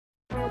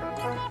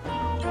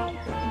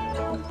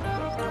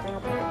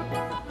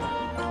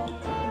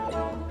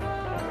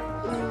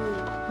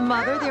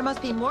Mother, there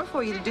must be more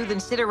for you to do than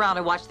sit around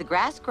and watch the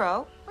grass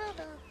grow.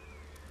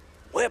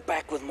 We're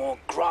back with more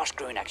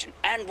grass-growing action,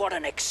 and what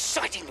an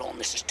exciting lawn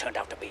this has turned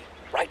out to be.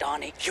 Right,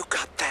 Arnie? You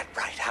got that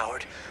right,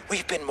 Howard.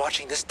 We've been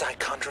watching this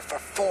dichondra for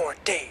 4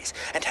 days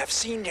and have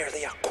seen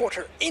nearly a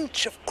 1/4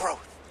 inch of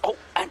growth. Oh,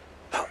 and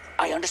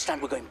I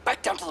understand we're going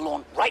back down to the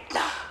lawn right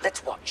now.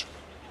 Let's watch.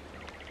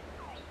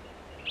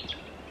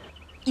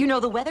 You know,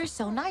 the weather's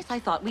so nice, I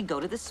thought we'd go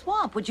to the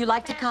swamp. Would you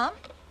like to come?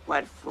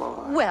 What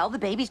for? Well, the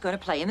baby's going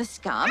to play in the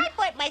scum. I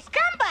put my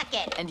scum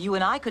bucket. And you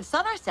and I could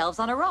sun ourselves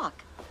on a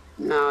rock.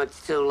 No,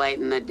 it's too late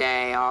in the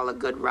day. All the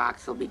good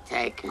rocks will be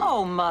taken.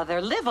 Oh, Mother,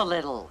 live a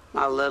little.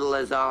 A little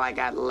is all I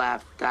got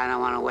left. I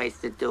don't want to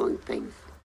waste it doing things.